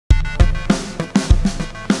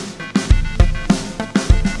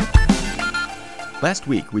Last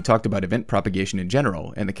week, we talked about event propagation in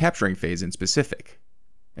general and the capturing phase in specific.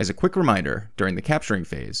 As a quick reminder, during the capturing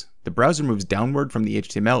phase, the browser moves downward from the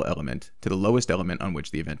HTML element to the lowest element on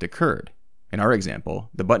which the event occurred. In our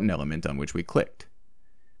example, the button element on which we clicked.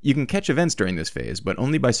 You can catch events during this phase, but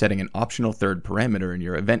only by setting an optional third parameter in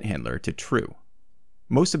your event handler to true.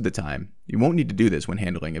 Most of the time, you won't need to do this when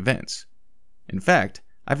handling events. In fact,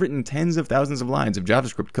 I've written tens of thousands of lines of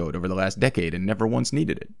JavaScript code over the last decade and never once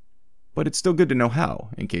needed it. But it's still good to know how,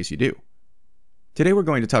 in case you do. Today we're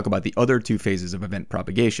going to talk about the other two phases of event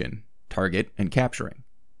propagation, target and capturing.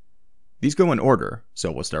 These go in order,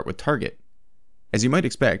 so we'll start with target. As you might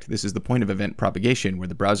expect, this is the point of event propagation where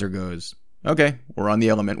the browser goes, okay, we're on the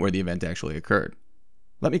element where the event actually occurred.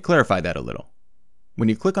 Let me clarify that a little. When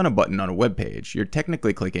you click on a button on a web page, you're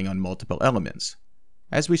technically clicking on multiple elements.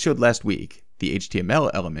 As we showed last week, the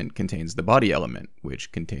HTML element contains the body element,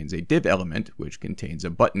 which contains a div element, which contains a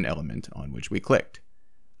button element on which we clicked.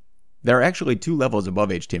 There are actually two levels above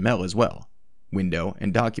HTML as well, window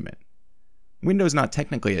and document. Window is not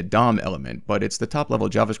technically a DOM element, but it's the top-level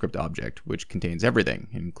JavaScript object, which contains everything,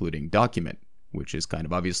 including document, which is kind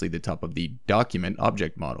of obviously the top of the document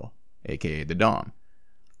object model, aka the DOM.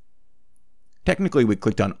 Technically, we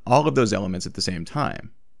clicked on all of those elements at the same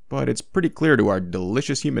time, but it's pretty clear to our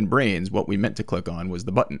delicious human brains what we meant to click on was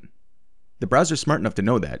the button. The browser's smart enough to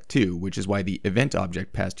know that, too, which is why the event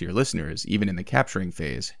object passed to your listeners, even in the capturing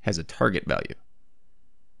phase, has a target value.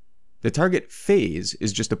 The target phase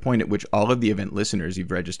is just a point at which all of the event listeners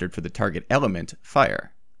you've registered for the target element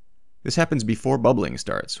fire. This happens before bubbling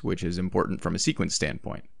starts, which is important from a sequence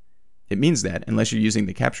standpoint. It means that, unless you're using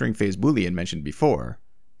the capturing phase boolean mentioned before,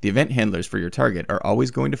 the event handlers for your target are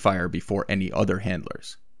always going to fire before any other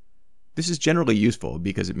handlers. This is generally useful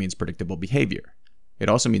because it means predictable behavior. It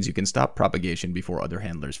also means you can stop propagation before other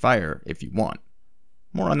handlers fire if you want.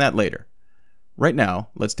 More on that later. Right now,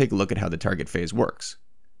 let's take a look at how the target phase works.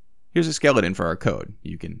 Here's a skeleton for our code.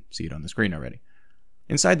 You can see it on the screen already.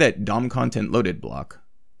 Inside that DOM content loaded block,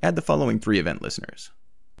 add the following three event listeners.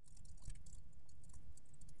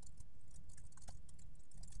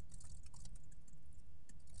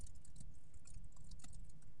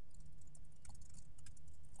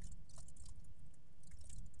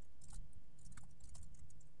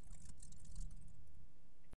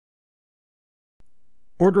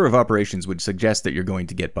 Order of operations would suggest that you're going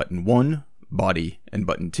to get button 1, body, and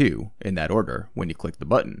button 2 in that order when you click the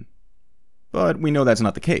button. But we know that's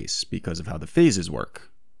not the case because of how the phases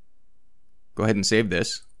work. Go ahead and save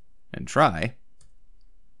this and try.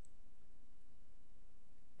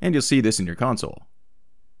 And you'll see this in your console.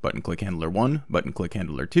 Button click handler 1, button click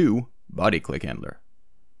handler 2, body click handler.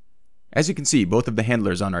 As you can see, both of the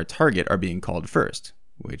handlers on our target are being called first,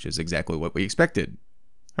 which is exactly what we expected.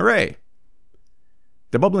 Hooray!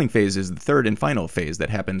 The bubbling phase is the third and final phase that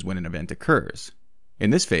happens when an event occurs. In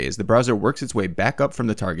this phase, the browser works its way back up from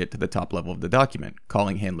the target to the top level of the document,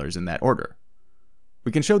 calling handlers in that order.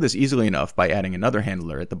 We can show this easily enough by adding another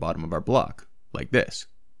handler at the bottom of our block, like this.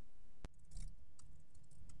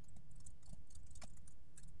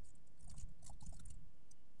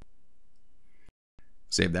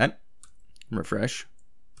 Save that, refresh,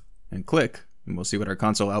 and click, and we'll see what our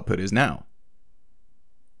console output is now.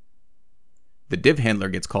 The div handler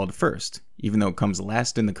gets called first, even though it comes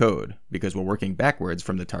last in the code, because we're working backwards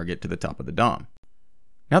from the target to the top of the DOM.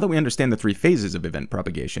 Now that we understand the three phases of event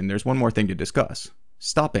propagation, there's one more thing to discuss: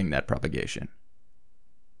 stopping that propagation.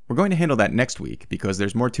 We're going to handle that next week because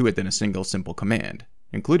there's more to it than a single simple command,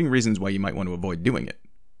 including reasons why you might want to avoid doing it.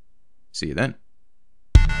 See you then.